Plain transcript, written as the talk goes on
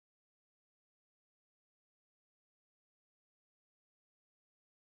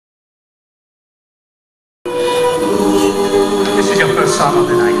song of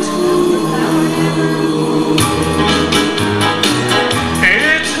the night.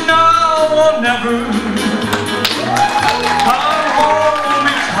 It's now or never. Come hold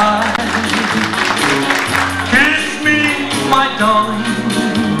me tight. Kiss me, my darling.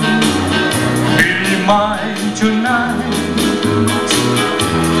 Be mine tonight.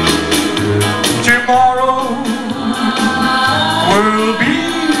 Tomorrow will be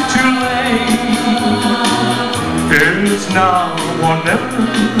too late. It's now or never.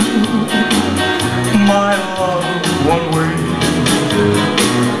 My love, one way.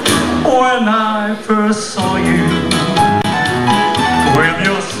 When I first saw you, with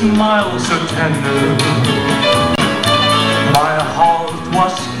your smile so tender, my heart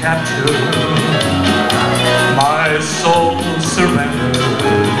was captured, my soul surrendered.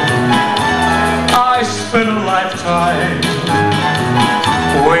 I spent a lifetime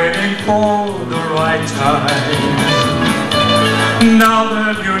waiting for the right time. Now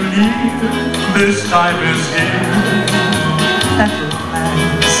that you're near, this time is here at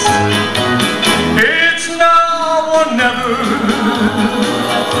last. It's now or never.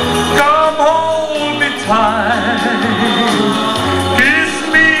 Come hold me tight. Kiss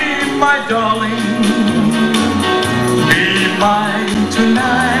me, my darling. Be mine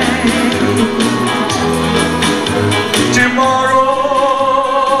tonight. Tomorrow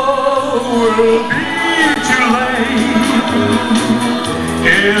will be too late.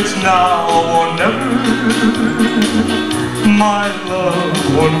 It's now or never. My love,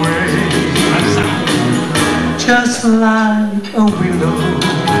 one way. Just like a willow,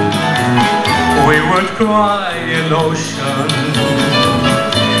 we would cry in ocean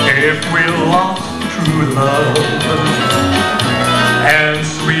if we lost true love and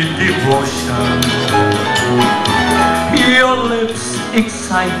sweet devotion. Your lips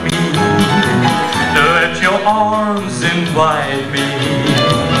excite me, let your arms invite me,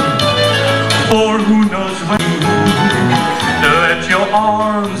 for who knows when. Let your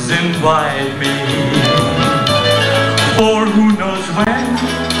arms invite me, for who knows when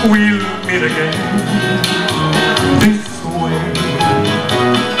we'll meet again this way.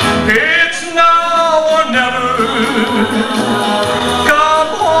 It's now or never. Come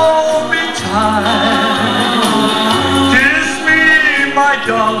hold me tight. Kiss me, my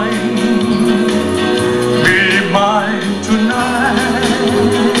darling. Be mine tonight.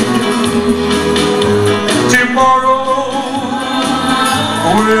 Tomorrow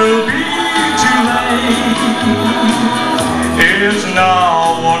will be too late. It's now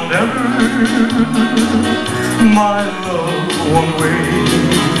or never. My love, one way.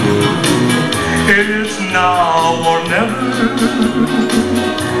 It's now or never.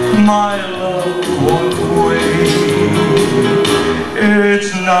 My love, one way.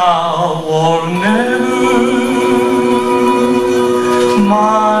 It's now or never.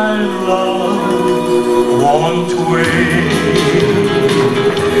 My love, one way.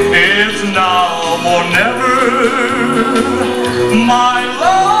 It's now or never. My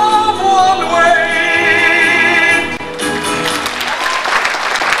love, one way.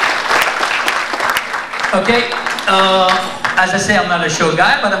 Okay, as I say, I'm not a show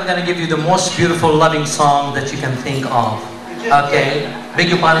guy, but I'm gonna give you the most beautiful loving song that you can think of. Okay, beg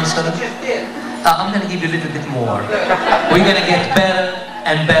your pardon, sir? I'm gonna give you a little bit more. We're gonna get better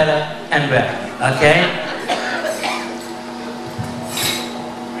and better and better. Okay?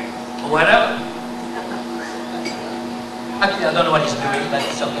 Whatever. Actually, I don't know what he's doing, but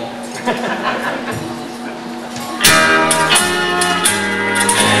it's okay.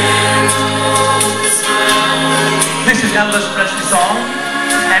 This is Elvis Presley's song,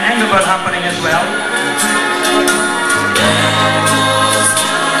 and Engelbert Humperdinck as well.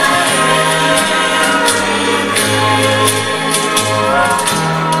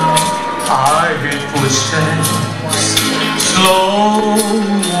 I hear footsteps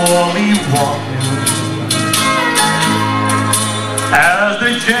slowly walking as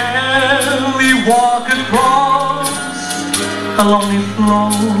they gently walk across a lonely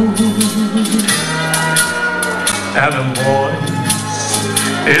floor, and a voice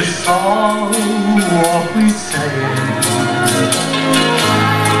is softly saying,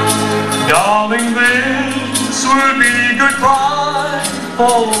 darling, this will be goodbye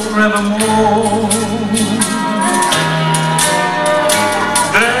forevermore.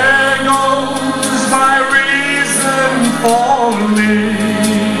 There goes my reason for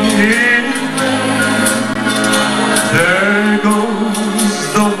living. There goes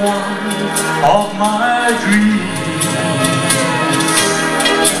the one of my dreams.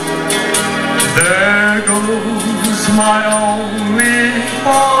 There goes my only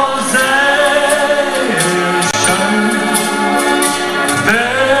possession.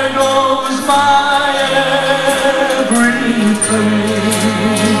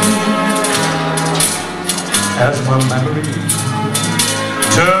 my memory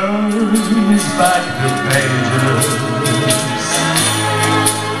turns back the pages.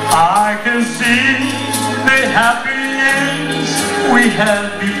 I can see the happy years we had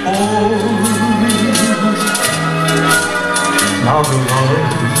before. Now the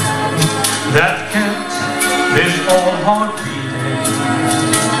love that kept this old heart beating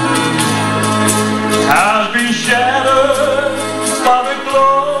has been shattered by the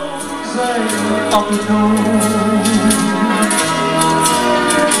closing of the door.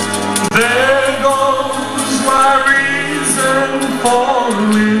 There goes my reason for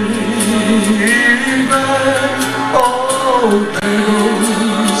living. Oh, there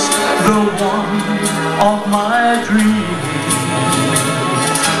goes the one of my dreams.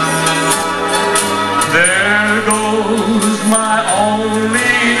 There goes my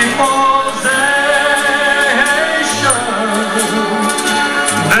only possession.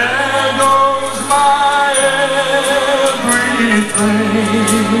 There goes my everything.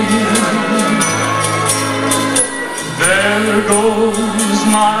 There goes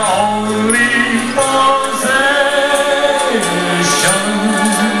my only possession.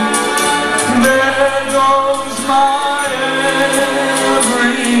 There goes my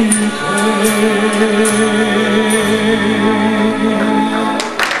everything.